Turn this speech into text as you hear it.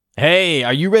Hey,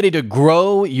 are you ready to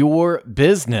grow your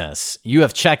business? You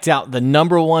have checked out the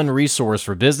number one resource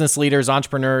for business leaders,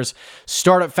 entrepreneurs,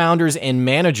 startup founders, and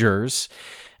managers.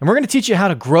 And we're going to teach you how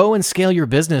to grow and scale your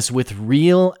business with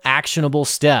real actionable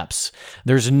steps.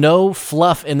 There's no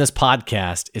fluff in this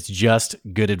podcast. It's just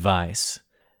good advice.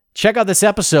 Check out this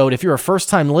episode. If you're a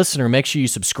first-time listener, make sure you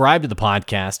subscribe to the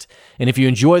podcast. And if you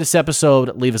enjoy this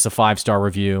episode, leave us a 5-star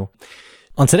review.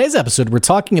 On today's episode, we're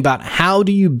talking about how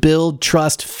do you build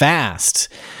trust fast?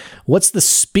 What's the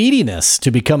speediness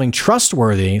to becoming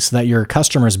trustworthy so that your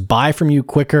customers buy from you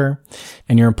quicker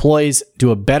and your employees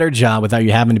do a better job without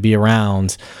you having to be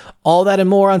around? All that and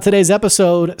more on today's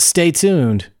episode. Stay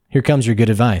tuned. Here comes your good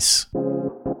advice.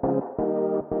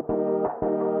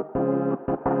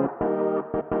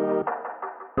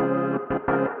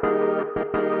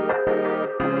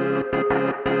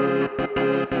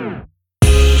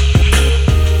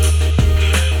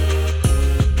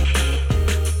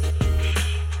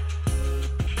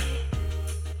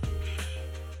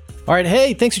 All right,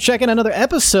 hey, thanks for checking another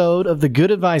episode of the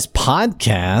Good Advice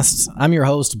Podcast. I'm your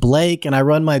host, Blake, and I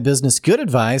run my business Good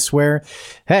Advice, where,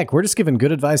 heck, we're just giving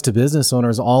good advice to business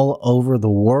owners all over the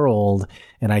world.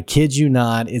 And I kid you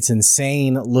not, it's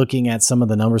insane looking at some of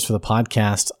the numbers for the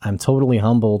podcast. I'm totally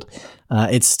humbled.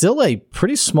 It's still a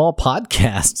pretty small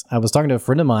podcast. I was talking to a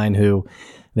friend of mine who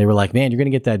they were like, man, you're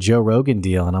going to get that Joe Rogan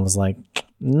deal. And I was like,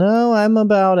 no, I'm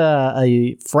about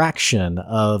a fraction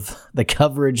of the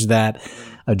coverage that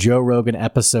a Joe Rogan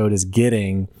episode is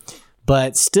getting.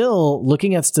 But still,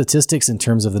 looking at statistics in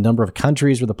terms of the number of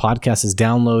countries where the podcast is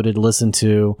downloaded, listened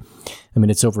to, I mean,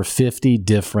 it's over 50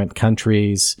 different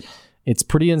countries. It's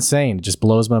pretty insane. It just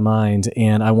blows my mind.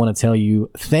 And I want to tell you,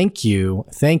 thank you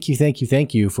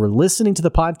for listening to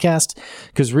the podcast.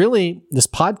 Because really, this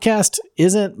podcast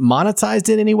isn't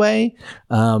monetized in any way.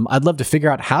 I'd love to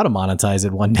figure out how to monetize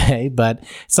it one day, but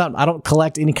it's not. I don't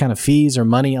collect any kind of fees or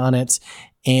money on it.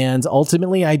 And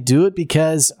ultimately, I do it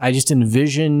because I just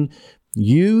envision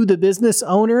you, the business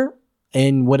owner,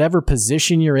 in whatever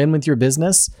position you're in with your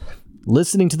business,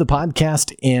 listening to the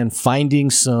podcast and finding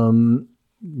some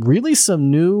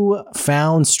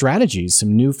newfound strategies,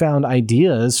 some newfound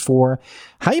ideas for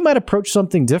how you might approach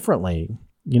something differently.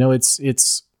 You know,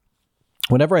 it's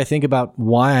whenever I think about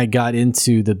why I got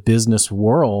into the business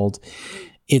world,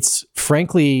 it's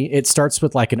frankly, it starts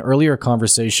with like an earlier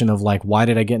conversation of like, why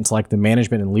did I get into like the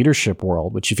management and leadership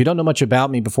world? Which if you don't know much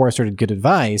about me, before I started Good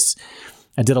Advice,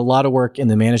 I did a lot of work in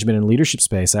the management and leadership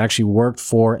space. I actually worked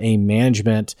for a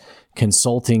management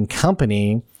consulting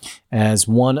company as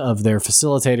one of their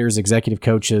facilitators, executive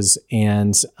coaches.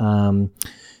 And,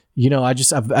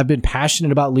 I've been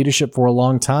passionate about leadership for a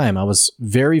long time. I was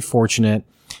very fortunate,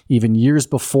 even years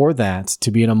before that,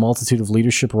 to be in a multitude of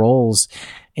leadership roles.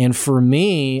 And for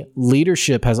me,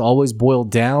 leadership has always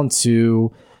boiled down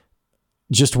to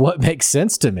just what makes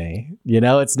sense to me. You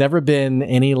know, it's never been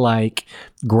any like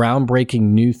groundbreaking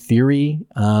new theory.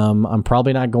 I'm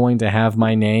probably not going to have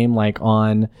my name like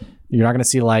on, you're not going to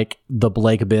see like the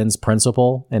Blake Benz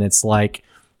principle. And it's like,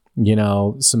 you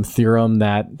know, some theorem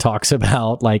that talks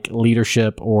about like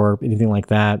leadership or anything like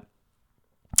that.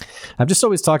 I've just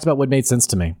always talked about what made sense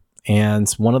to me.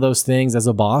 And one of those things as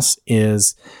a boss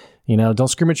is, you know, don't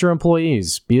scream at your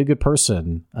employees. Be a good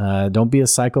person. Don't be a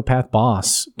psychopath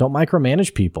boss. Don't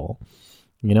micromanage people.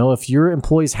 You know, if your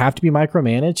employees have to be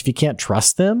micromanaged, if you can't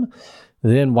trust them,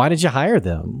 then why did you hire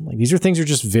them? Like, these are things that are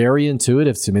just very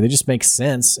intuitive to me. They just make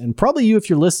sense. And probably you,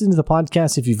 if you're listening to the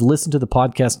podcast, if you've listened to the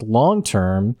podcast long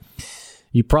term,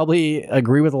 you probably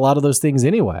agree with a lot of those things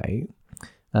anyway.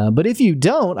 But if you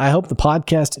don't, I hope the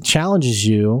podcast challenges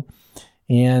you.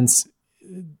 And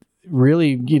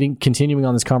really continuing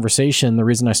on this conversation, the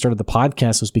reason I started the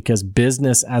podcast was because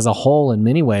business as a whole in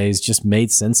many ways just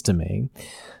made sense to me.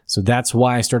 So that's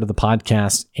why I started the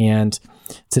podcast. And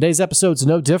today's episode is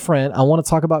no different. I want to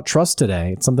talk about trust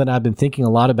today. It's something I've been thinking a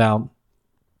lot about.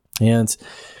 And,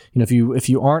 you know, if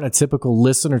you aren't a typical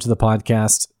listener to the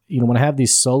podcast, you know, when I have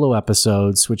these solo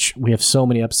episodes, which we have so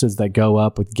many episodes that go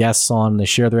up with guests on, and they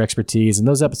share their expertise, and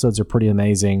those episodes are pretty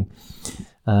amazing.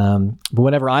 But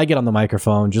whenever I get on the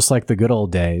microphone, just like the good old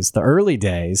days, the early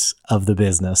days of the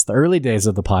business, the early days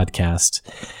of the podcast,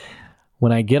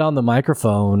 when I get on the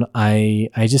microphone, I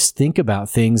just think about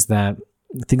things that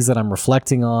I'm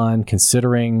reflecting on,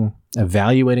 considering,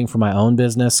 evaluating for my own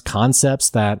business,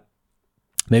 concepts that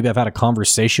maybe I've had a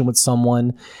conversation with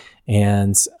someone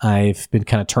and I've been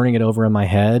kind of turning it over in my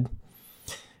head.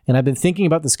 And I've been thinking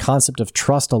about this concept of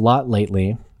trust a lot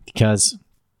lately because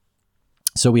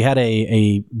so we had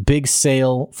a big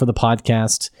sale for the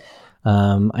podcast.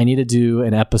 I need to do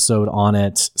an episode on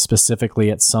it specifically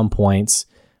at some point.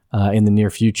 in the near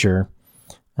future.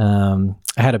 I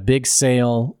had a big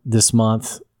sale this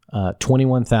month,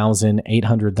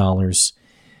 $21,800,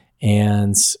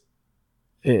 and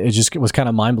it just was kind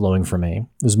of mind-blowing for me.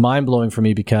 It was mind-blowing for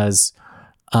me because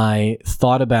I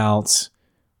thought about,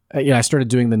 I started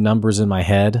doing the numbers in my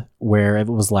head where it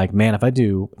was like, man, if I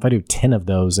do 10 of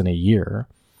those in a year,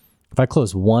 if I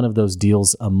close one of those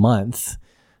deals a month,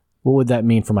 what would that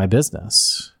mean for my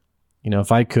business?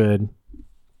 If I could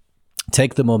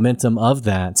take the momentum of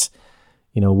that,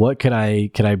 what could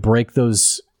I break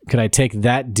those? Could I take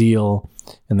that deal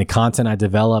and the content I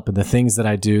develop and the things that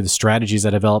I do, the strategies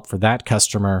I develop for that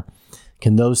customer,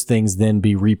 can those things then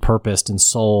be repurposed and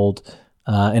sold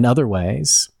in other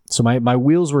ways? So my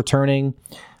wheels were turning.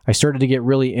 I started to get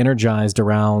really energized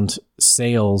around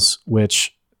sales,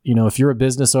 which, if you're a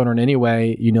business owner in any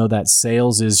way, that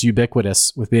sales is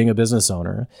ubiquitous with being a business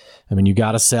owner. I mean, you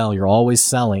got to sell. You're always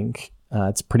selling.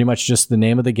 It's pretty much just the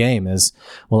name of the game is,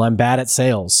 well, I'm bad at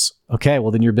sales. Okay,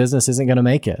 well, then your business isn't going to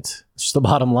make it. It's just the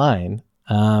bottom line.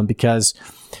 Because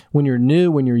when you're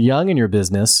new, when you're young in your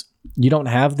business, you don't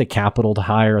have the capital to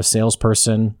hire a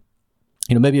salesperson.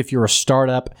 Maybe if you're a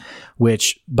startup,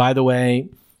 which, by the way,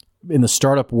 in the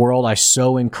startup world, I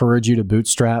so encourage you to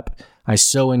bootstrap. I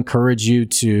so encourage you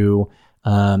to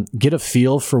get a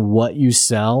feel for what you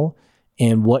sell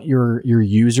and what your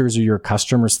users or your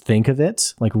customers think of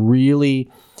it. Like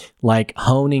really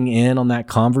honing in on that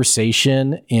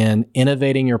conversation and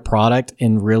innovating your product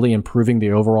and really improving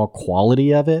the overall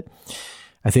quality of it.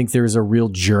 I think there's a real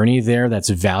journey there that's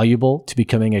valuable to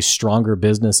becoming a stronger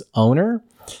business owner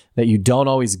that you don't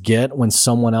always get when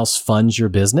someone else funds your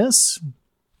business.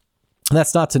 And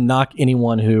that's not to knock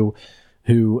anyone who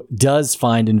does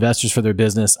find investors for their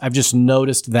business. I've just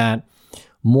noticed that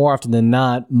more often than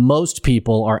not, most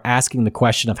people are asking the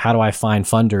question of how do I find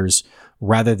funders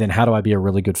rather than how do I be a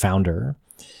really good founder?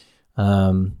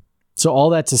 So all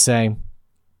that to say,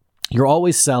 you're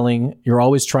always selling. You're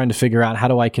always trying to figure out how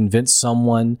do I convince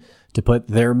someone to put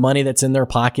their money that's in their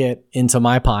pocket into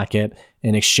my pocket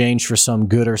in exchange for some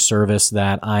good or service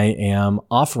that I am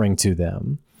offering to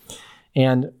them.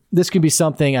 And this could be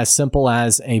something as simple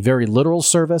as a very literal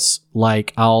service,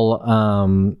 like I'll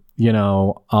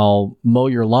mow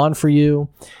your lawn for you,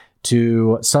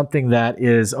 to something that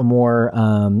is a more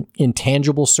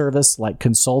intangible service like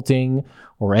consulting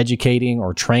or educating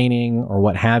or training or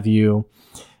what have you.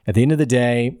 At the end of the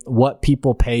day, what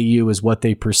people pay you is what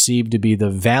they perceive to be the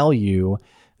value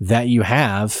that you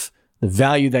have, the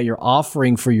value that you're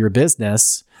offering for your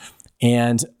business,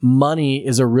 and money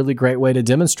is a really great way to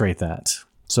demonstrate that.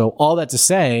 So all that to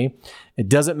say, it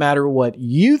doesn't matter what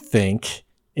you think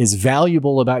is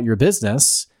valuable about your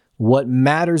business. What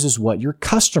matters is what your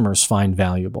customers find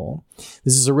valuable.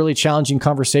 This is a really challenging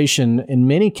conversation in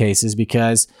many cases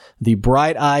because the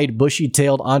bright-eyed,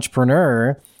 bushy-tailed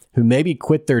entrepreneur who maybe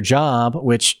quit their job,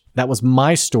 which that was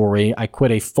my story. I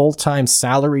quit a full-time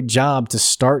salaried job to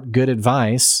start Good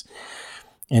Advice.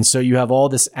 And so you have all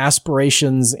this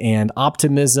aspirations and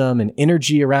optimism and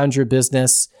energy around your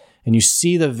business, and you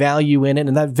see the value in it.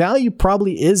 And that value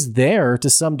probably is there to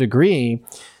some degree.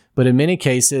 But in many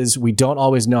cases, we don't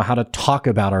always know how to talk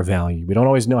about our value. We don't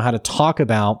always know how to talk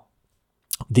about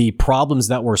the problems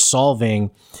that we're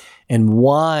solving and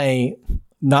why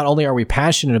not only are we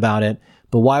passionate about it,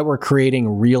 but why we're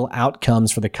creating real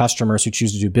outcomes for the customers who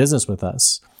choose to do business with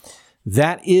us.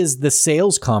 That is the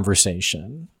sales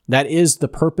conversation. That is the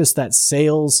purpose that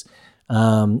sales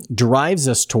drives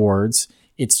us towards.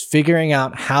 It's figuring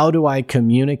out how do I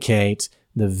communicate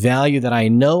the value that I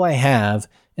know I have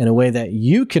in a way that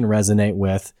you can resonate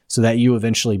with so that you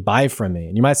eventually buy from me.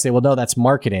 And you might say, well, no, that's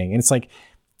marketing. And it's like,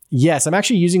 yes, I'm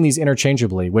actually using these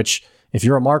interchangeably, which if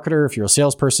you're a marketer, if you're a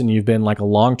salesperson, you've been like a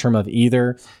long term of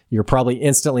either, you're probably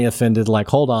instantly offended, like,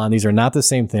 hold on, these are not the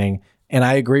same thing. And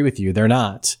I agree with you, they're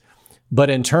not. But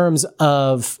in terms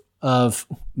of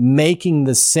making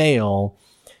the sale,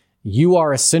 you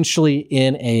are essentially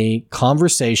in a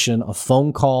conversation, a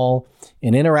phone call,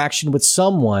 an interaction with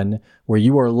someone where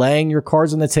you are laying your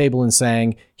cards on the table and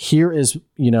saying, here is,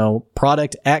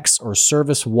 product X or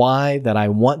service Y that I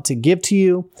want to give to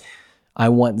you. I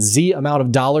want Z amount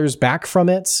of dollars back from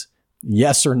it.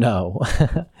 Yes or no?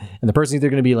 And the person's either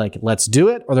going to be like, let's do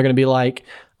it, or they're going to be like,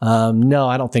 no,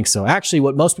 I don't think so. Actually,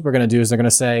 what most people are going to do is they're going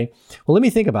to say, well, let me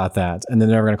think about that. And then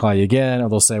they're never going to call you again. Or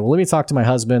they'll say, well, let me talk to my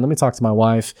husband. Let me talk to my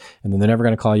wife. And then they're never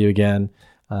going to call you again.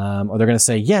 Or they're going to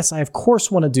say, yes, I of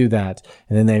course want to do that.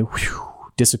 And then they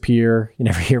disappear. You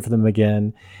never hear from them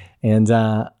again. And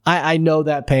I know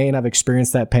that pain. I've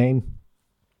experienced that pain.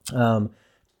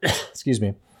 Excuse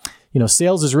me.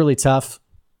 Sales is really tough.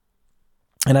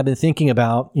 And I've been thinking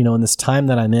about, in this time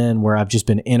that I'm in where I've just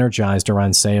been energized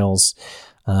around sales,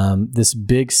 this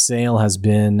big sale has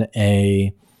been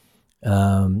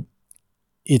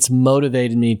it's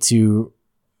motivated me to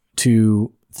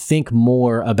think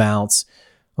more about,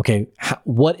 okay,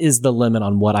 what is the limit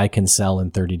on what I can sell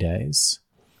in 30 days?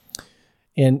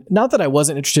 And not that I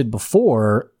wasn't interested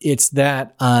before, it's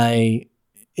that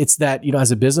as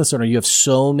a business owner, you have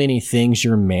so many things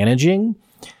you're managing.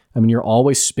 I mean, you're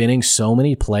always spinning so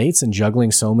many plates and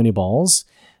juggling so many balls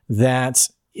that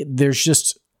there's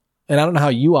just, and I don't know how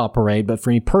you operate, but for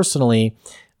me personally,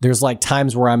 there's like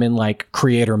times where I'm in like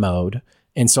creator mode.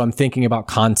 And so I'm thinking about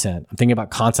content. I'm thinking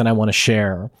about content I want to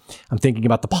share. I'm thinking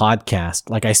about the podcast.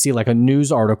 Like I see like a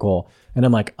news article and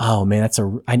I'm like, oh man,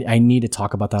 I need to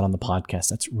talk about that on the podcast.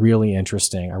 That's really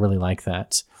interesting. I really like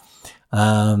that.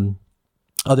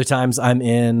 Other times I'm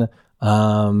in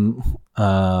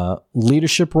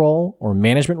leadership role or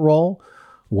management role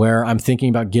where I'm thinking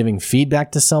about giving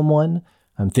feedback to someone.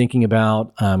 I'm thinking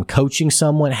about coaching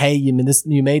someone. Hey, you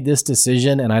made this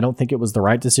decision and I don't think it was the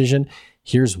right decision.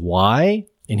 Here's why,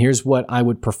 and here's what I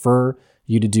would prefer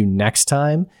you to do next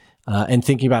time. And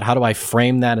thinking about how do I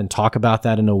frame that and talk about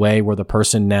that in a way where the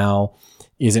person now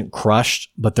isn't crushed,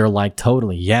 but they're like,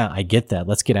 totally, yeah, I get that.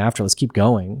 Let's get after it. Let's keep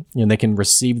going. They can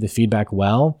receive the feedback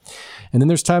well. And then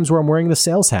there's times where I'm wearing the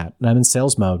sales hat and I'm in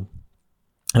sales mode.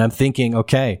 And I'm thinking,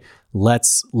 okay,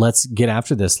 let's get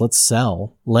after this. Let's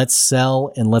sell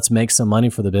and let's make some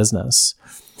money for the business.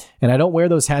 And I don't wear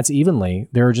those hats evenly.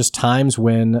 There are just times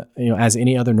when, as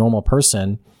any other normal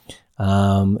person,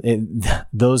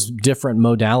 those different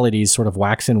modalities sort of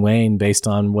wax and wane based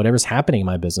on whatever's happening in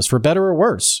my business, for better or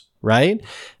worse, right?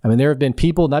 I mean, there have been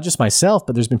people, not just myself,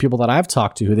 but there's been people that I've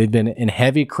talked to who they've been in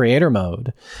heavy creator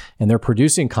mode and they're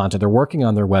producing content, they're working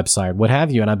on their website, what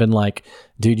have you. And I've been like,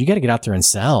 dude, you got to get out there and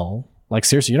sell. Like,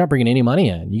 seriously, you're not bringing any money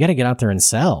in. You got to get out there and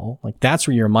sell. Like, that's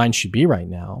where your mind should be right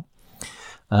now.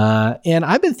 And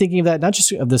I've been thinking of that, not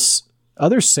just of this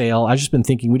other sale. I've just been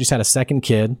thinking, we just had a second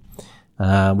kid.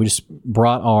 We just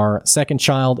brought our second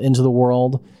child into the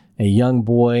world, a young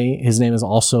boy. His name is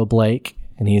also Blake,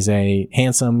 and he's a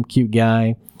handsome, cute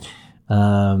guy.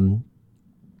 All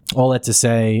that to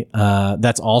say,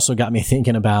 that's also got me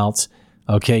thinking about,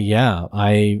 okay, yeah,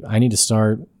 I need to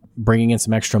start bringing in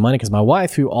some extra money because my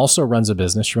wife, who also runs a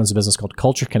business, she runs a business called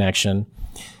Culture Connection,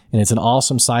 and it's an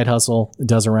awesome side hustle. It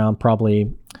does around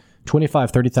probably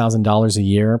 $25,000, $30,000 a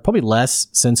year, probably less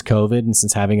since COVID and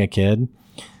since having a kid.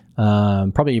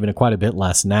 Probably even quite a bit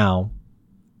less now.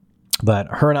 But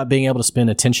her not being able to spend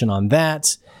attention on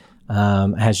that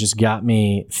has just got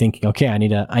me thinking, okay, I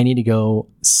need to go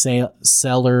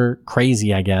seller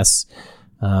crazy, I guess,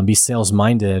 be sales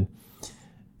minded.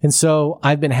 And so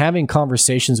I've been having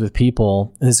conversations with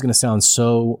people, and this is going to sound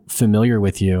so familiar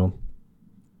with you,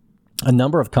 a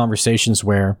number of conversations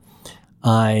where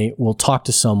I will talk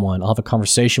to someone, I'll have a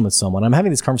conversation with someone. I'm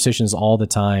having these conversations all the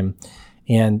time.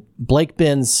 And Blake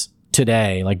Benz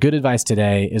today, like Good Advice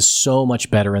today, is so much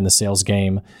better in the sales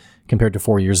game compared to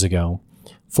 4 years ago.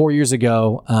 4 years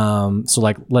ago, so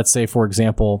like, let's say, for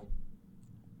example,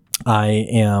 I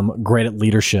am great at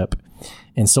leadership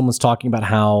and someone's talking about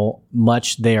how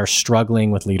much they are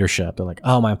struggling with leadership. They're like,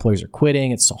 oh, my employees are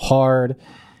quitting. It's so hard.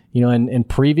 In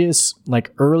previous,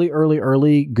 like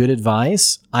early Good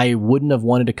Advice, I wouldn't have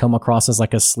wanted to come across as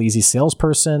like a sleazy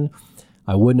salesperson.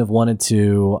 I wouldn't have wanted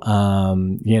to,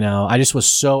 I just was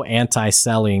so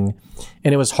anti-selling,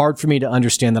 and it was hard for me to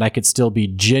understand that I could still be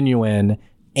genuine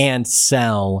and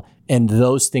sell, and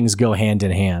those things go hand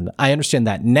in hand. I understand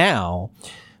that now,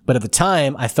 but at the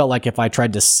time, I felt like if I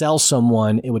tried to sell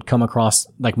someone, it would come across,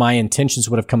 like my intentions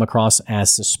would have come across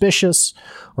as suspicious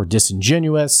or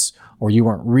disingenuous, or you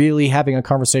weren't really having a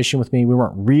conversation with me. We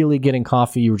weren't really getting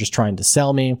coffee. You were just trying to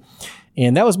sell me.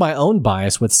 And that was my own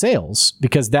bias with sales,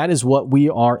 because that is what we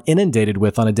are inundated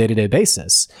with on a day-to-day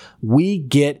basis. We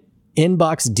get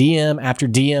inbox DM after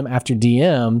DM after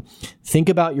DM. Think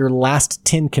about your last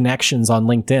 10 connections on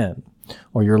LinkedIn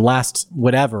or your last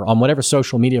whatever, on whatever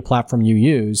social media platform you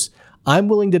use. I'm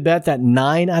willing to bet that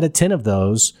 9 out of 10 of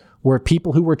those were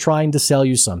people who were trying to sell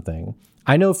you something.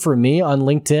 I know for me on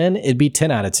LinkedIn, it'd be 10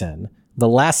 out of 10. The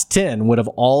last 10 would have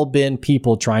all been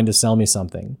people trying to sell me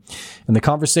something. And the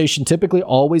conversation typically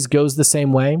always goes the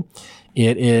same way.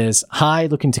 It is, hi,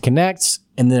 looking to connect.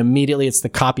 And then immediately it's the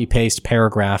copy paste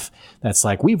paragraph that's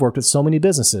like, we've worked with so many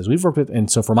businesses. And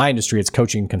so for my industry, it's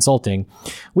coaching and consulting.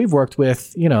 We've worked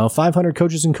with, 500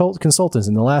 coaches and consultants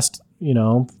in the last,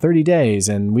 30 days.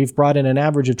 And we've brought in an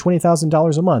average of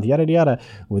 $20,000 a month, yada, yada.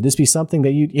 Would this be something that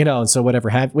and so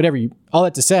all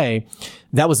that to say,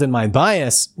 that was in my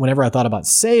bias whenever I thought about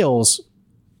sales.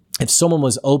 if someone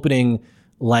was opening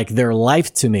like their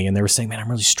life to me and they were saying, man, I'm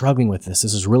really struggling with this.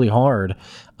 This is really hard.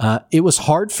 It was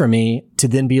hard for me to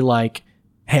then be like,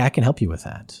 hey, I can help you with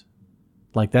that.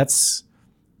 Like that's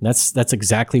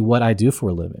exactly what I do for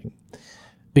a living.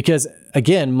 Because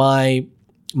again, my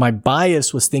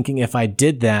bias was thinking if I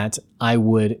did that, I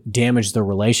would damage the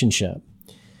relationship.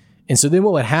 And so then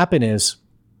what would happen is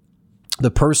the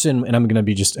person, and I'm going to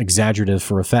be just exaggerative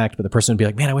for effect, but the person would be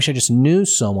like, man, I wish I just knew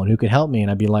someone who could help me.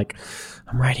 And I'd be like,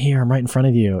 I'm right here. I'm right in front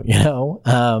of you, you know?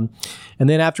 And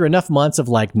then after enough months of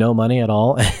like no money at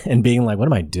all and being like, what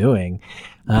am I doing?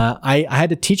 I had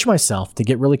to teach myself to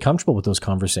get really comfortable with those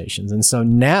conversations. And so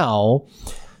now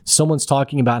someone's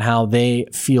talking about how they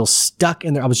feel stuck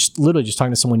in there. I was literally just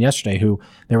talking to someone yesterday who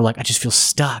they were like, I just feel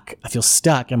stuck. I feel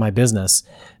stuck in my business.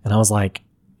 And I was like,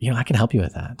 you know, I can help you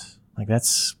with that. Like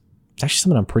it's actually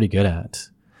something I'm pretty good at.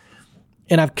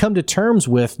 And I've come to terms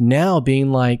with now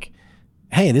being like,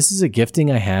 hey, this is a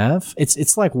gifting I have.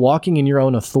 It's like walking in your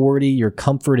own authority, your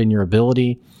comfort and your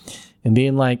ability, and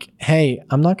being like, hey,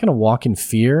 I'm not going to walk in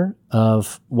fear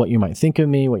of what you might think of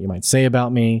me, what you might say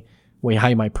about me, how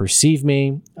you might perceive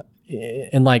me,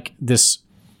 and like this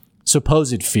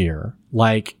supposed fear.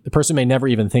 Like the person may never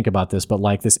even think about this, but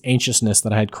like this anxiousness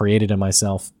that I had created in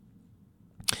myself.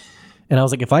 And I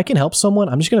was like, if I can help someone,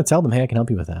 I'm just going to tell them, hey, I can help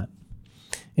you with that.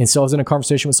 And so I was in a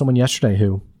conversation with someone yesterday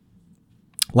who,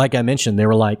 like I mentioned, they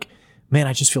were like, man,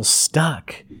 I just feel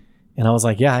stuck. And I was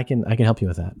like, yeah, I can help you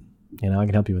with that. You know, I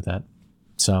can help you with that.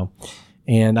 So,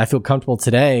 and I feel comfortable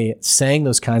today saying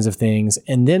those kinds of things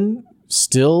and then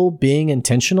still being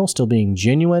intentional, still being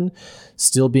genuine,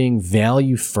 still being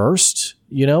value first,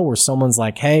 you know, where someone's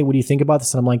like, hey, what do you think about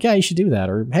this? And I'm like, yeah, you should do that.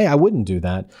 Or, hey, I wouldn't do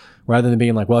that. Rather than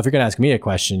being like, well, if you're going to ask me a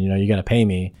question, you know, you're going to pay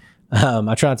me.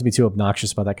 I try not to be too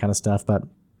obnoxious about that kind of stuff. But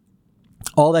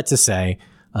all that to say,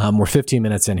 we're 15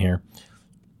 minutes in here.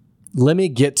 Let me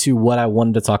get to what I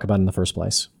wanted to talk about in the first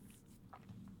place.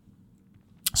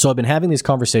 So I've been having these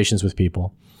conversations with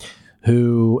people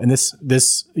who, and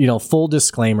this, you know, full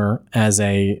disclaimer as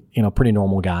a, you know, pretty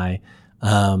normal guy,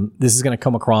 this is going to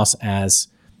come across as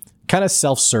kind of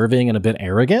self-serving and a bit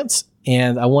arrogant.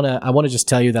 And I want to just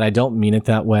tell you that I don't mean it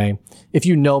that way. If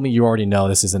you know me, you already know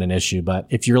this isn't an issue, but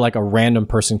if you're like a random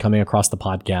person coming across the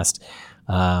podcast,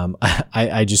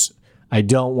 I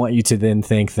don't want you to then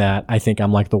think that I think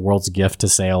I'm like the world's gift to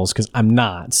sales, because I'm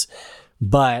not.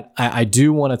 But I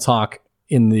do want to talk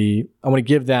I want to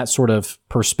give that sort of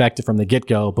perspective from the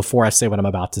get-go before I say what I'm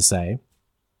about to say.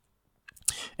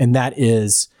 And that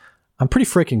is, I'm pretty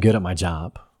freaking good at my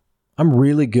job. I'm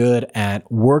really good at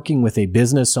working with a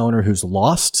business owner who's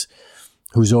lost,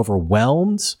 who's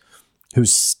overwhelmed,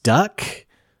 who's stuck,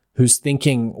 who's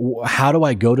thinking, how do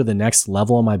I go to the next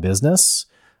level of my business?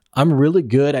 I'm really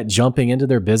good at jumping into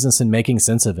their business and making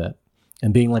sense of it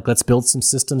and being like, let's build some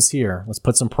systems here. Let's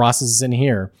put some processes in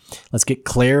here. Let's get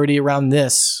clarity around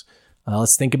this.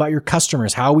 Let's think about your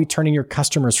customers. How are we turning your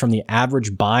customers from the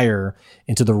average buyer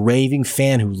into the raving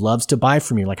fan who loves to buy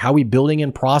from you? Like, how are we building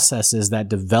in processes that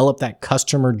develop that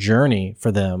customer journey for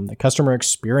them, the customer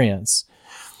experience?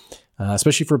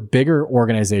 Especially for bigger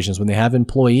organizations when they have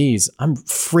employees, I'm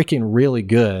freaking really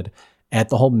good at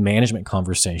the whole management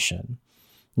conversation.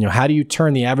 You know, how do you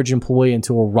turn the average employee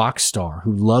into a rock star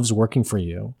who loves working for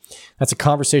you? That's a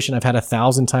conversation I've had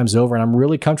 1,000 times over, and I'm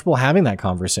really comfortable having that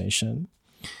conversation.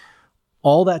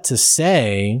 All that to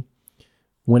say,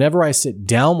 whenever I sit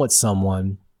down with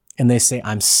someone and they say,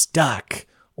 I'm stuck,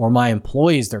 or my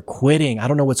employees, they're quitting, I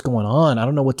don't know what's going on, I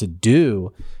don't know what to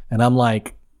do. And I'm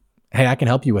like, hey, I can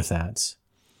help you with that.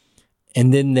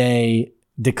 And then they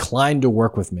decline to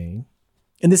work with me.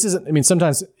 And this isn't, I mean,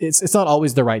 sometimes it's not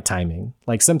always the right timing.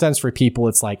 Like sometimes for people,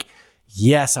 it's like,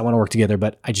 yes, I want to work together,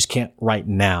 but I just can't right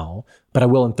now, but I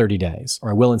will in 30 days or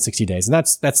I will in 60 days. And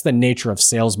that's the nature of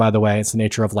sales, by the way. It's the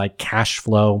nature of like cash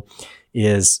flow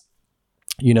is,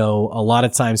 you know, a lot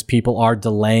of times people are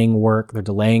delaying work. They're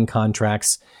delaying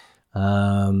contracts,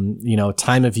 you know,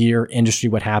 time of year, industry,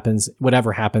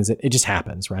 whatever happens, it just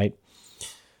happens, right?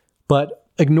 But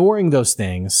ignoring those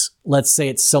things, let's say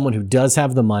it's someone who does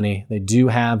have the money. They do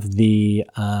have the,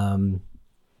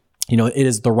 you know, it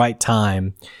is the right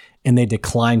time, and they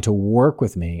decline to work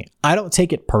with me. I don't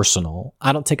take it personal.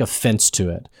 I don't take offense to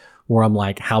it where I'm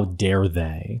like, how dare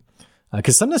they?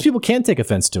 Because sometimes people can take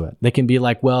offense to it. They can be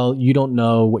like, well, you don't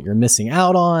know what you're missing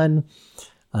out on.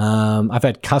 I've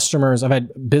had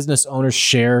business owners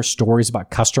share stories about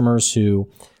customers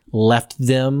who left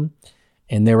them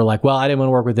and they were like, well, I didn't want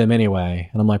to work with them anyway.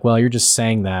 And I'm like, well, you're just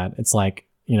saying that. It's like,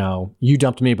 you know, you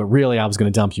dumped me, but really I was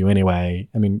going to dump you anyway.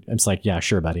 I mean, it's like, yeah,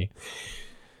 sure, buddy.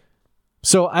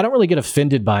 So I don't really get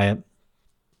offended by it.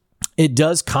 it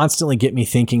does constantly get me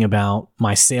thinking about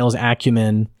my sales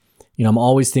acumen. I'm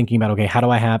always thinking about, okay, how do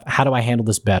I handle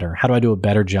this better? How do I do a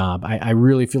better job? I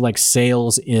really feel like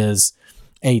sales is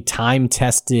a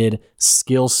time-tested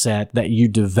skill set that you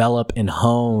develop and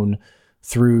hone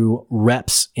through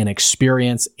reps and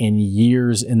experience and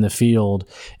years in the field.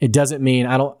 It doesn't mean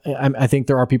I think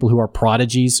there are people who are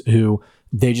prodigies who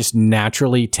they just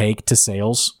naturally take to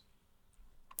sales.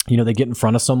 They get in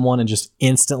front of someone and just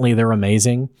instantly they're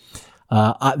amazing.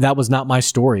 That was not my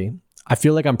story. I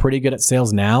feel like I'm pretty good at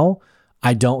sales now.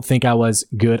 I don't think I was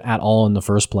good at all in the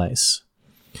first place.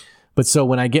 But so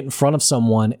when I get in front of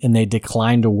someone and they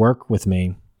decline to work with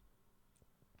me,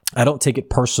 I don't take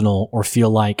it personal or feel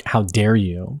like, how dare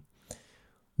you?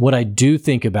 What I do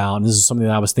think about, and this is something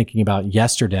that I was thinking about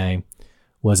yesterday,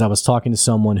 was I was talking to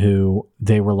someone who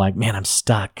they were like, man, I'm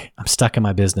stuck in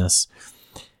my business.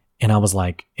 And I was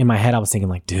like, in my head, I was thinking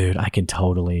like, dude, I could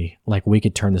totally, like, we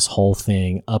could turn this whole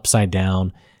thing upside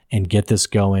down and get this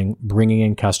going, bringing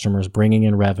in customers, bringing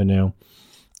in revenue.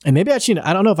 And maybe I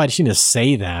don't know if I just need to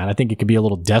say that. I think it could be a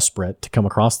little desperate to come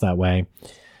across that way.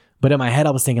 But in my head,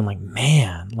 I was thinking like,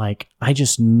 man, like, I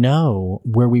just know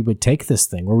where we would take this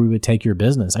thing, where we would take your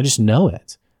business. I just know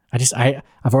it.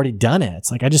 I've already done it.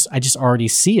 It's like, I just already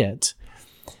see it.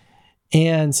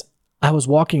 And I was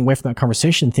walking away from that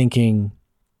conversation thinking,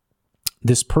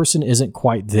 this person isn't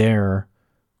quite there.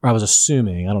 Or I was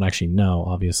assuming, I don't actually know,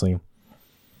 obviously.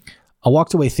 I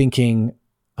walked away thinking,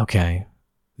 okay,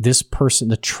 this person,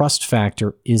 the trust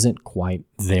factor isn't quite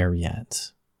there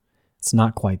yet. It's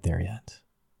not quite there yet.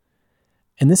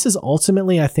 And this is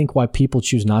ultimately, I think, why people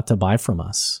choose not to buy from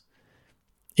us,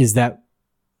 is that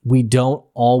we don't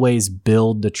always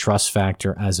build the trust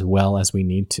factor as well as we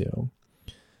need to.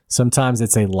 Sometimes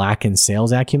it's a lack in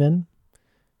sales acumen.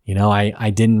 I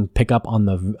didn't pick up on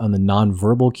the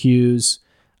nonverbal cues.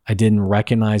 I didn't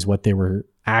recognize what they were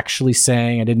actually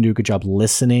saying. I didn't do a good job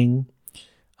listening.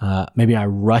 Maybe I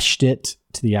rushed it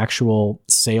to the actual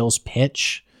sales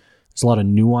pitch. There's a lot of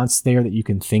nuance there that you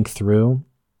can think through.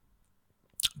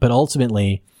 But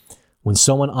ultimately, when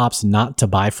someone opts not to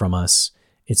buy from us,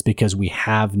 it's because we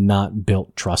have not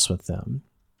built trust with them.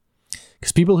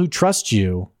 Because people who trust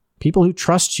you,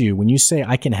 when you say,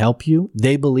 I can help you,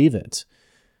 they believe it.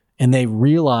 And they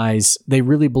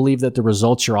really believe that the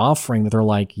results you're offering, that they're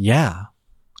like, yeah,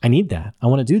 I need that. I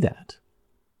want to do that.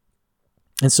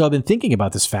 And so I've been thinking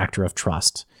about this factor of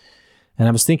trust. And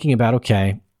I was thinking about,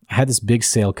 okay, I had this big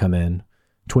sale come in,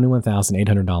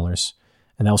 $21,800.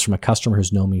 And that was from a customer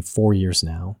who's known me 4 years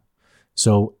now.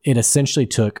 So it essentially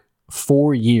took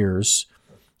 4 years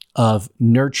of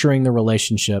nurturing the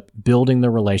relationship, building the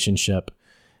relationship,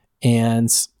 and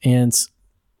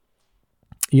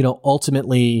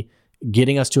ultimately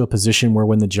getting us to a position where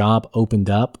when the job opened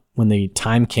up, when the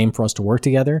time came for us to work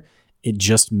together, it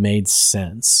just made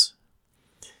sense.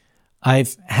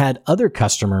 I've had other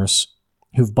customers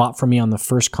who've bought from me on the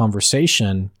first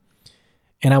conversation,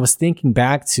 and I was thinking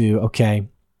back to, okay,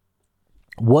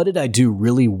 what did I do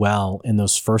really well in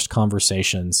those first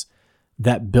conversations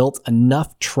that built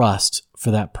enough trust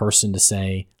for that person to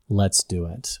say, let's do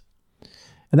it?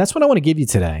 And that's what I want to give you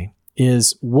today,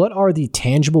 is what are the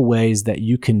tangible ways that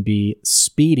you can be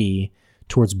speedy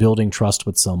towards building trust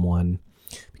with someone?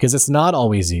 Because it's not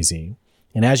always easy.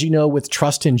 And as you know, with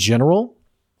trust in general,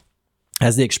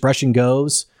 as the expression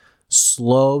goes,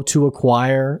 slow to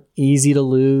acquire, easy to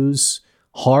lose,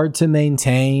 hard to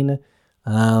maintain,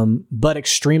 but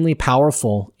extremely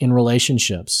powerful in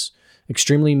relationships,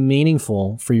 extremely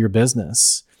meaningful for your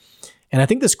business. And I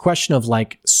think this question of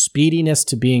like speediness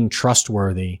to being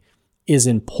trustworthy is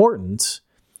important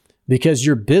because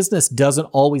your business doesn't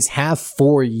always have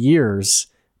 4 years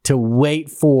to wait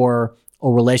for a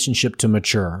relationship to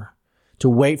mature, to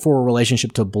wait for a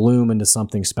relationship to bloom into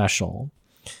something special.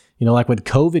 Like when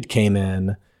COVID came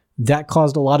in, that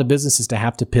caused a lot of businesses to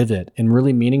have to pivot in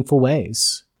really meaningful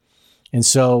ways. And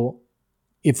so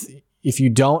if you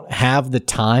don't have the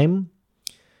time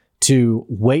to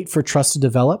wait for trust to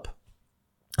develop,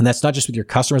 and that's not just with your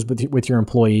customers, but with your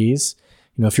employees,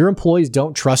 if your employees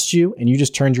don't trust you and you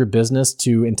just turned your business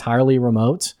to entirely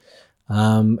remote,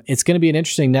 it's going to be an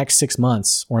interesting next 6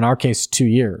 months, or in our case, 2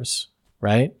 years,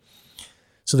 right?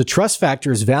 So the trust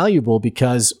factor is valuable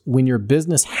because when your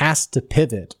business has to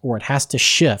pivot or it has to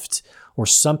shift or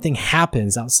something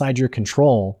happens outside your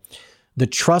control, the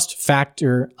trust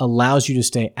factor allows you to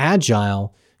stay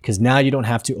agile because now you don't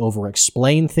have to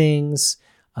over-explain things.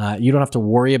 You don't have to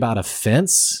worry about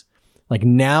offense. Like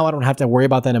now I don't have to worry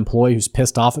about that employee who's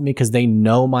pissed off at me because they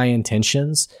know my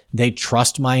intentions. They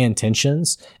trust my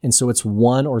intentions. And so it's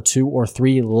 1 or 2 or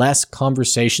 3 less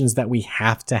conversations that we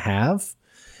have to have.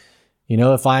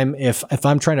 If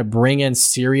I'm trying to bring in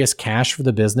serious cash for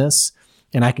the business,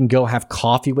 and I can go have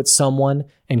coffee with someone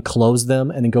and close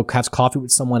them, and then go have coffee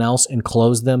with someone else and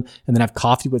close them, and then have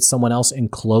coffee with someone else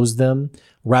and close them,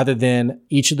 rather than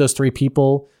each of those three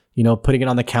people, putting it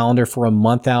on the calendar for a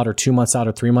month out or 2 months out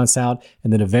or 3 months out,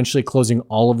 and then eventually closing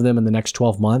all of them in the next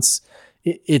 12 months.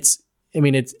 It's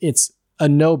a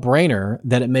no-brainer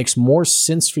that it makes more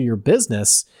sense for your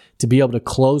business to be able to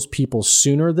close people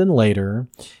sooner than later,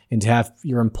 and to have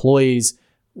your employees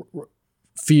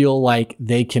feel like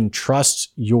they can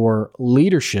trust your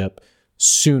leadership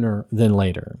sooner than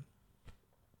later.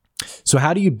 So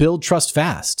how do you build trust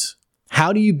fast?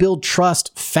 How do you build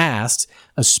trust fast,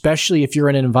 especially if you're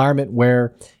in an environment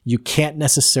where you can't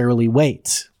necessarily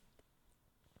wait?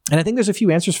 And I think there's a few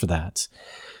answers for that.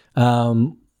 A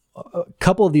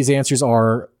couple of these answers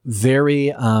are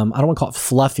very, I don't want to call it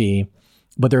fluffy,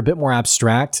 but they're a bit more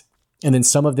abstract. And then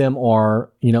some of them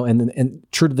are, and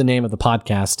true to the name of the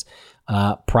podcast,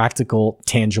 practical,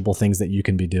 tangible things that you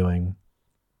can be doing.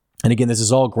 And again, this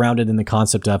is all grounded in the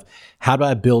concept of, how do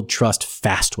I build trust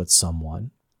fast with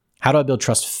someone? How do I build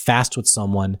trust fast with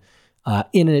someone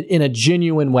in a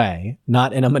genuine way,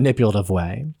 not in a manipulative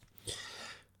way?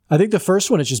 I think the first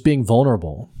one is just being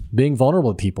vulnerable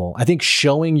to people. I think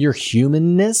showing your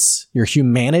humanness, your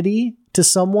humanity to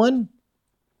someone,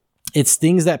 it's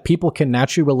things that people can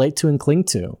naturally relate to and cling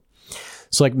to.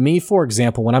 So like me, for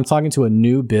example, when I'm talking to a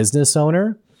new business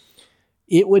owner,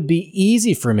 it would be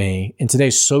easy for me in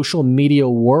today's social media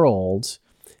world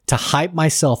to hype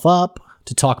myself up,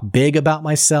 to talk big about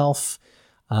myself.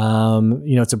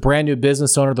 It's a brand new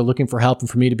business owner. They're looking for help. And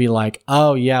for me to be like,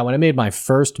 oh yeah, when I made my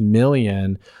first $1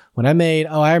 million,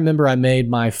 I remember I made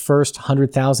my first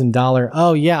 $100,000.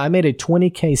 Oh yeah, I made a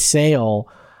 20K sale.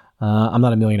 I'm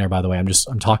not a millionaire, by the way.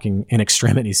 I'm talking in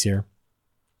extremities here.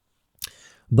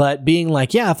 But being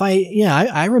like,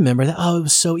 I remember that. Oh, it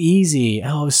was so easy.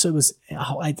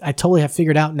 I totally have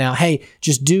figured out now. Hey,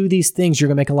 just do these things. You're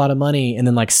going to make a lot of money, and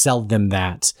then like sell them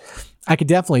that. I could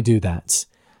definitely do that.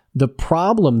 The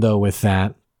problem though with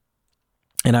that,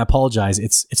 and I apologize,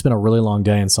 it's been a really long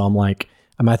day. And so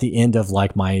I'm at the end of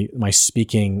like my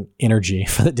speaking energy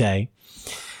for the day.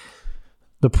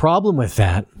 The problem with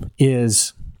that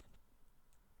is,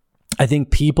 I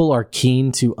think people are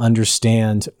keen to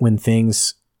understand when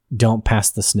things don't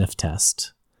pass the sniff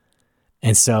test.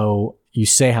 And so you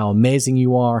say how amazing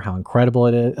you are, how incredible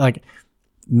it is. Like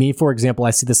me, for example,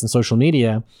 I see this in social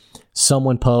media.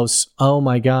 Someone posts, oh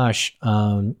my gosh,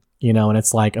 and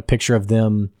it's like a picture of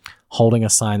them holding a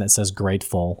sign that says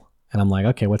grateful. And I'm like,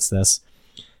 okay, what's this?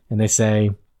 And they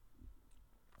say,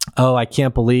 oh, I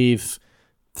can't believe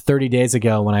 30 days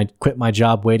ago when I quit my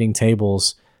job waiting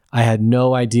tables, I had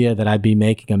no idea that I'd be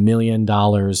making $1 million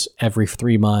every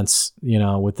 3 months,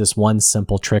 with this one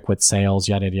simple trick with sales,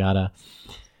 yada, yada.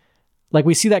 Like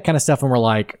we see that kind of stuff and we're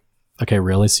like, okay,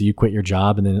 really? So you quit your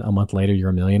job and then a month later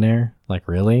you're a millionaire? Like,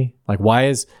 really? Like,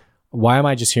 why am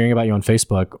I just hearing about you on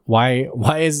Facebook?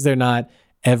 Why is there not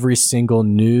every single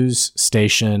news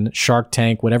station, Shark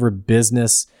Tank, whatever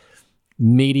business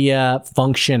media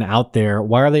function out there?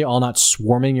 Why are they all not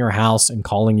swarming your house and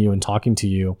calling you and talking to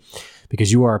you? Because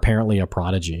you are apparently a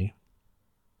prodigy.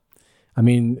 I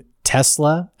mean,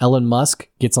 Tesla, Elon Musk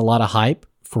gets a lot of hype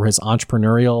for his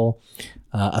entrepreneurial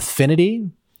affinity,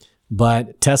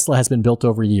 but Tesla has been built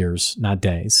over years, not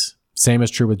days. Same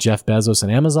is true with Jeff Bezos and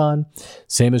Amazon.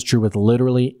 Same is true with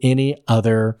literally any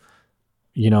other,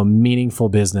 meaningful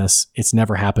business. It's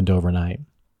never happened overnight.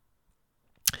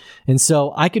 And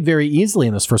so I could very easily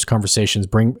in those first conversations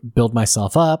build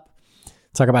myself up,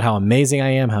 talk about how amazing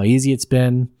I am, how easy it's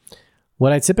been.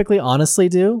 What I typically honestly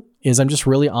do is I'm just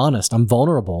really honest. I'm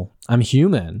vulnerable. I'm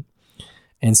human.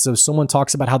 And so someone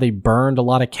talks about how they burned a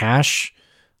lot of cash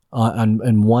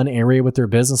in one area with their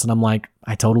business. And I'm like,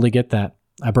 I totally get that.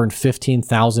 I burned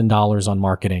 $15,000 on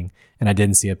marketing and I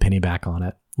didn't see a penny back on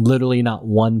it. Literally not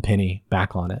one penny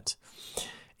back on it.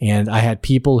 And I had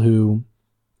people who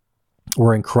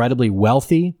were incredibly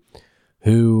wealthy,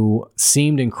 who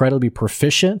seemed incredibly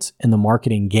proficient in the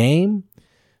marketing game,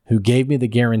 who gave me the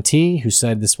guarantee, who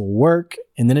said this will work,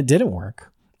 and then it didn't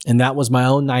work. And that was my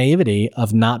own naivety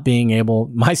of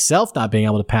myself not being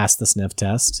able to pass the sniff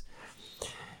test.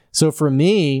 So for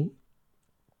me,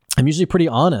 I'm usually pretty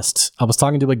honest. I was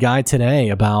talking to a guy today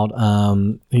about,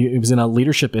 he was in a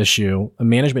leadership issue, a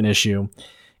management issue,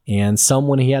 and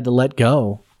someone he had to let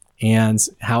go, and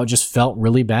how it just felt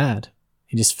really bad.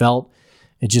 He felt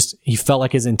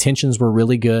like his intentions were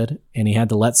really good and he had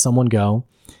to let someone go.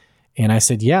 And I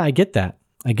said, yeah, I get that.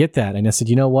 And I said,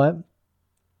 you know what?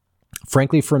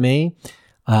 Frankly, for me,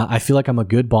 I feel like I'm a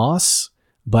good boss,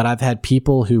 But I've had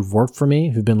people who've worked for me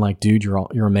who've been like, dude,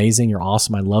 you're amazing. You're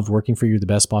awesome. I love working for you. You're the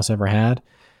best boss I ever had.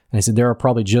 And I said, there are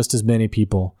probably just as many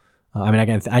people.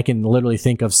 I can literally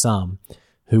think of some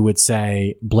who would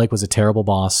say Blake was a terrible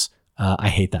boss. I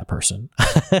hate that person.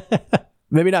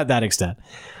 Maybe not that extent.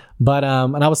 But,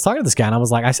 and I was talking to this guy and I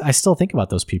was like, I still think about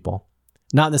those people.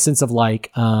 Not in the sense of like,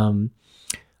 I'm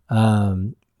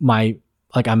bummed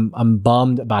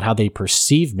about how they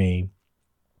perceive me,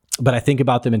 but I think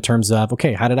about them in terms of,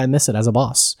 okay, how did I miss it as a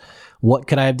boss? What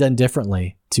could I have done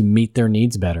differently to meet their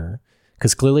needs better?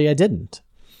 Because clearly I didn't.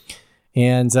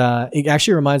 And it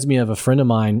actually reminds me of a friend of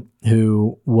mine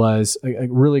who was a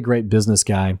really great business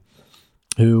guy,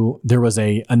 who there was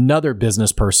another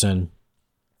business person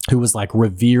who was like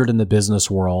revered in the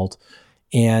business world.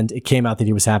 And it came out that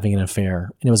he was having an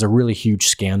affair, and it was a really huge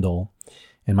scandal.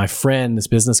 And my friend, this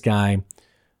business guy,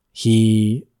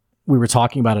 we were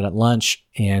talking about it at lunch,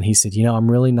 and he said,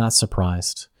 I'm really not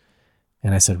surprised.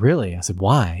 And I said, really? I said,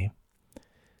 why?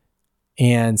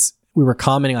 And we were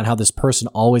commenting on how this person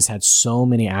always had so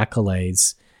many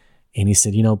accolades. And he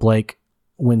said, Blake,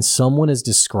 when someone is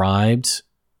described,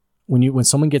 when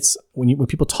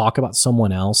people talk about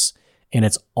someone else and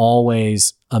it's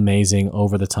always amazing,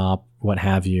 over the top, what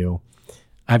have you,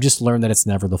 I've just learned that it's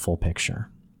never the full picture.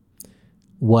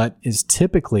 What is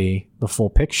typically the full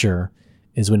picture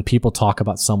is when people talk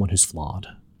about someone who's flawed,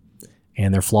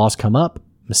 and their flaws come up,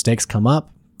 mistakes come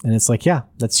up, and it's like, yeah,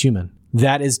 that's human.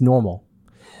 That is normal.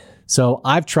 So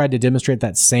I've tried to demonstrate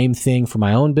that same thing for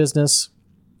my own business.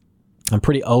 I'm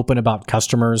pretty open about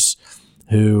customers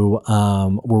who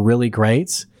were really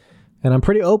great. And I'm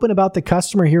pretty open about the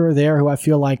customer here or there who I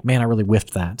feel like, man, I really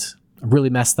whiffed that. I really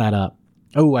messed that up.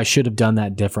 Oh, I should have done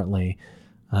that differently.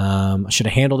 I should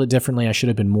have handled it differently. I should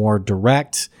have been more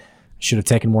direct. I should have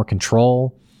taken more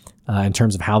control in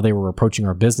terms of how they were approaching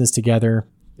our business together,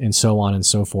 and so on and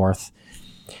so forth.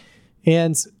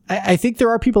 And I think there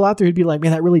are people out there who'd be like,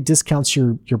 man, that really discounts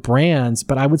your brands.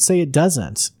 But I would say it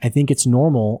doesn't. I think it's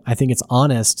normal. I think it's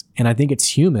honest. And I think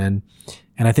it's human.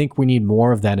 And I think we need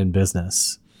more of that in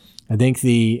business. I think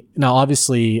now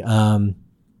obviously,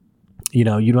 you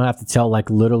don't have to tell like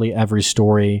literally every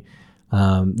story.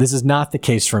 This is not the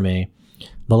case for me.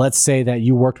 But let's say that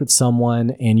you worked with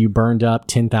someone and you burned up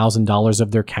 $10,000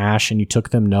 of their cash and you took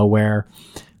them nowhere.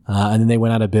 And then they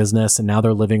went out of business and now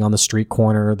they're living on the street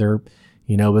corner. It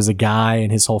was a guy and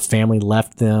his whole family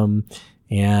left them,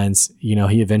 and,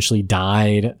 he eventually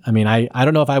died. I mean, I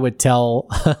don't know if I would tell,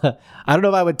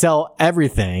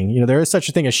 everything. There is such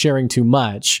a thing as sharing too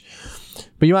much,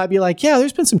 but you might be like, yeah,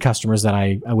 there's been some customers that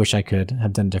I wish I could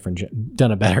have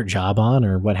done a better job on,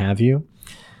 or what have you.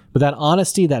 But that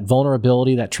honesty, that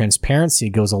vulnerability, that transparency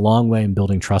goes a long way in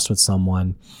building trust with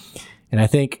someone. And I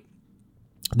think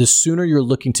the sooner you're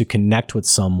looking to connect with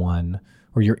someone,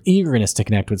 or your eagerness to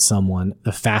connect with someone,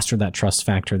 the faster that trust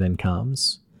factor then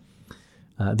comes.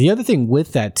 The other thing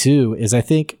with that too is I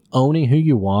think owning who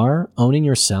you are, owning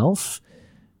yourself,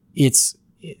 it's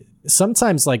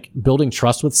sometimes like building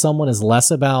trust with someone is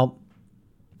less about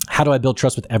how do I build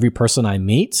trust with every person I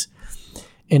meet,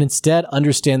 and instead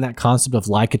understand that concept of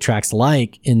like attracts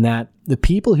like, in that the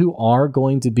people who are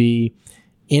going to be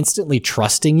instantly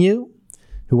trusting you,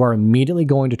 who are immediately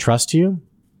going to trust you,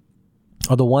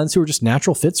 are the ones who are just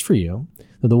natural fits for you.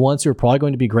 They're the ones who are probably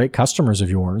going to be great customers of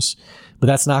yours, but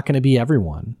that's not going to be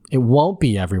everyone. It won't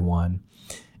be everyone.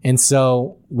 And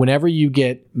so whenever you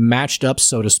get matched up,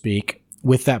 so to speak,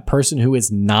 with that person who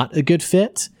is not a good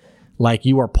fit, like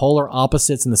you are polar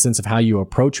opposites in the sense of how you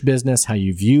approach business, how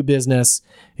you view business.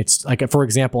 It's like, for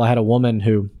example, I had a woman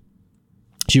who,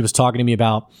 she was talking to me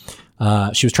about,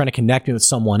 she was trying to connect me with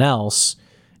someone else,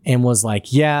 and was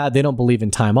like, yeah, they don't believe in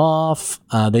time off.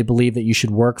 They believe that you should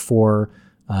work for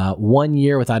 1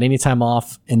 year without any time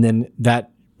off, and then that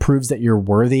proves that you're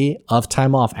worthy of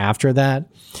time off after that.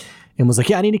 And was like,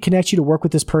 yeah, I need to connect you to work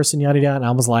with this person, yada, yada. And I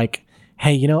was like,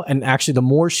 hey, and actually the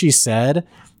more she said,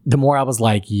 the more I was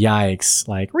like, yikes,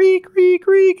 like, reek, reek,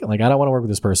 reek. Like, I don't want to work with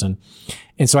this person.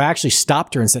 And so I actually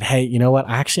stopped her and said, hey, you know what?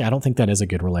 I don't think that is a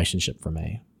good relationship for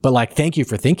me. But like, thank you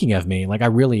for thinking of me. Like,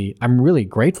 I'm really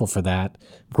grateful for that.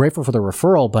 I'm grateful for the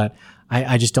referral, but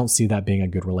I just don't see that being a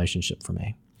good relationship for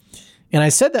me. And I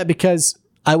said that because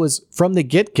I was, from the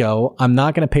get-go, I'm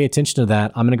not going to pay attention to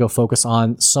that. I'm going to go focus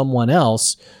on someone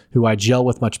else who I gel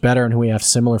with much better and who we have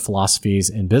similar philosophies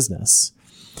in business.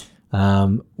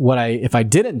 If I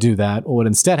didn't do that, what would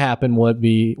instead happen would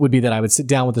be that I would sit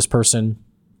down with this person,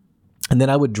 and then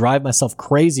I would drive myself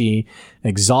crazy,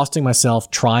 exhausting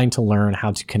myself, trying to learn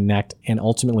how to connect and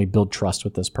ultimately build trust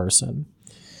with this person.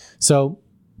 So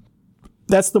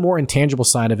that's the more intangible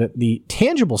side of it. The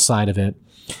tangible side of it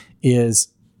is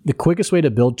the quickest way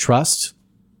to build trust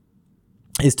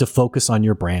is to focus on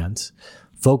your brand.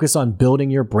 Focus on building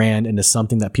your brand into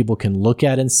something that people can look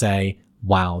at and say,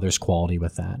 wow, there's quality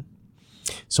with that.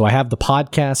 So I have the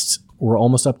podcast. We're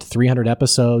almost up to 300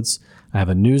 episodes. I have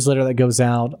a newsletter that goes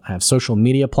out. I have social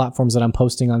media platforms that I'm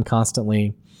posting on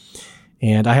constantly.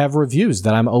 And I have reviews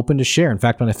that I'm open to share. In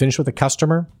fact, when I finish with a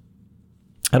customer,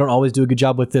 I don't always do a good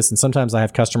job with this. And sometimes I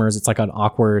have customers, it's like an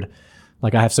awkward,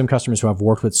 like I have some customers who I've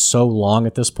worked with so long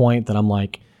at this point that I'm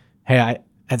like, hey,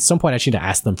 at some point I need to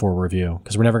ask them for a review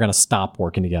because we're never going to stop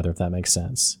working together, if that makes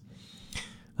sense.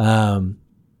 How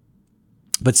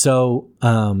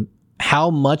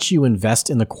much you invest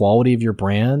in the quality of your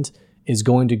brand is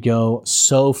going to go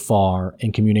so far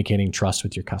in communicating trust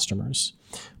with your customers.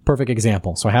 Perfect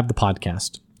example. So I have the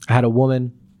podcast. I had a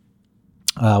woman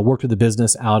worked with a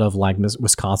business out of like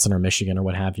Wisconsin or Michigan or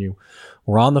what have you.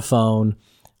 We're on the phone.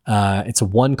 It's a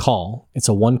one call. It's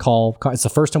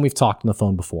the first time we've talked on the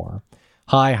phone before.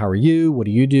 Hi, how are you? What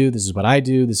do you do? This is what I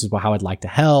do. This is how I'd like to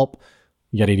help.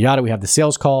 Yada, yada, yada. We have the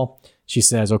sales call. She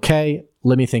says, okay,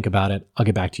 let me think about it. I'll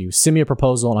get back to you. Send me a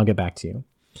proposal and I'll get back to you.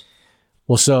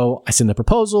 Well, so I send the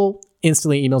proposal,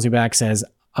 instantly emails me back, says,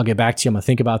 I'll get back to you. I'm going to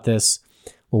think about this.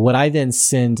 Well, what I then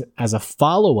send as a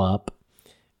follow-up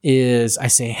is I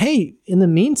say, hey, in the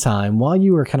meantime, while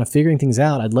you were kind of figuring things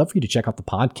out, I'd love for you to check out the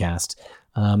podcast.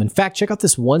 In fact, check out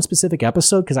this one specific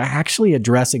episode because I actually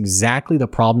address exactly the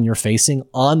problem you're facing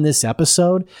on this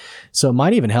episode. So it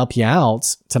might even help you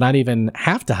out to not even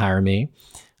have to hire me,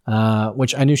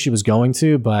 which I knew she was going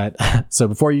to. But so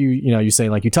before you say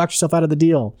like you talked yourself out of the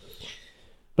deal,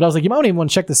 but I was like, you might even want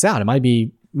to check this out.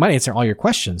 It might answer all your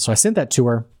questions. So I sent that to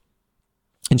her,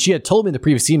 and she had told me in the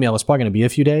previous email it's probably going to be a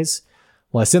few days.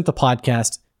 Well, I sent the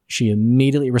podcast. She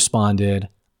immediately responded,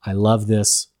 I love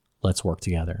this. Let's work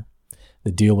together.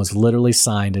 The deal was literally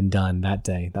signed and done that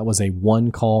day. That was a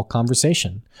one-call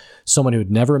conversation. Someone who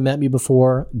had never met me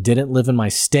before, didn't live in my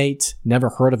state, never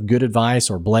heard of Good Advice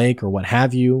or Blake or what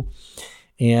have you.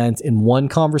 And in one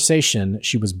conversation,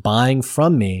 she was buying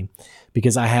from me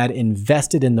because I had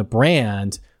invested in the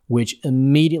brand, which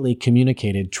immediately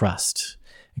communicated trust.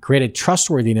 It created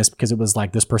trustworthiness because it was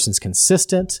like, this person's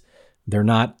consistent. They're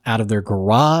not out of their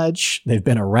garage. They've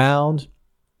been around.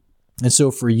 And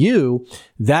so for you,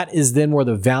 that is then where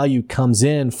the value comes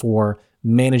in for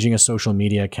managing a social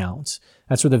media account.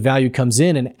 That's where the value comes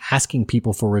in asking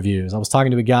people for reviews. I was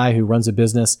talking to a guy who runs a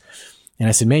business and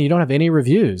I said, man, you don't have any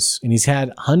reviews. And he's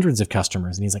had hundreds of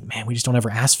customers. And he's like, man, we just don't ever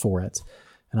ask for it.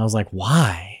 And I was like,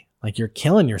 why? Like, you're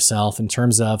killing yourself in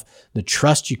terms of the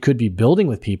trust you could be building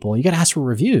with people. You got to ask for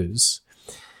reviews.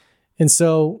 And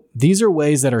so these are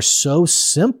ways that are so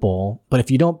simple, but if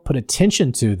you don't put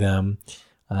attention to them,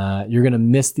 you're going to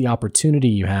miss the opportunity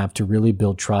you have to really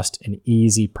build trust in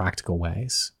easy, practical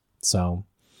ways. So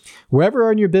wherever you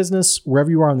are in your business, wherever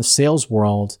you are in the sales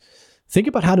world, think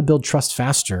about how to build trust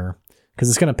faster because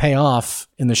it's going to pay off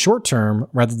in the short term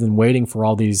rather than waiting for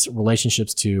all these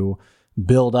relationships to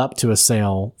build up to a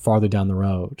sale farther down the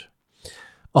road.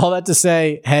 All that to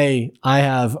say, hey, I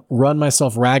have run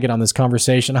myself ragged on this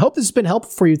conversation. I hope this has been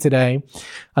helpful for you today.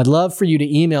 I'd love for you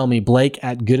to email me,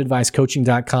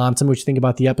 blake@goodadvicecoaching.com. Tell me what you think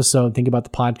about the episode, think about the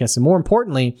podcast. And more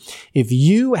importantly, if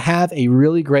you have a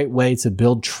really great way to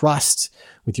build trust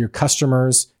with your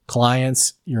customers,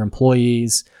 clients, your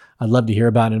employees, I'd love to hear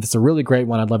about it. If it's a really great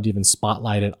one, I'd love to even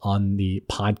spotlight it on the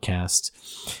podcast.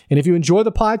 And if you enjoy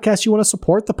the podcast, you want to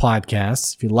support the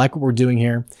podcast, if you like what we're doing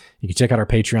here, you can check out our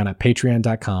Patreon at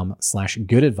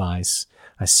patreon.com/goodadvice.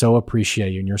 I so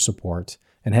appreciate you and your support.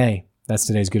 And hey, that's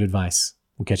today's good advice.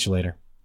 We'll catch you later.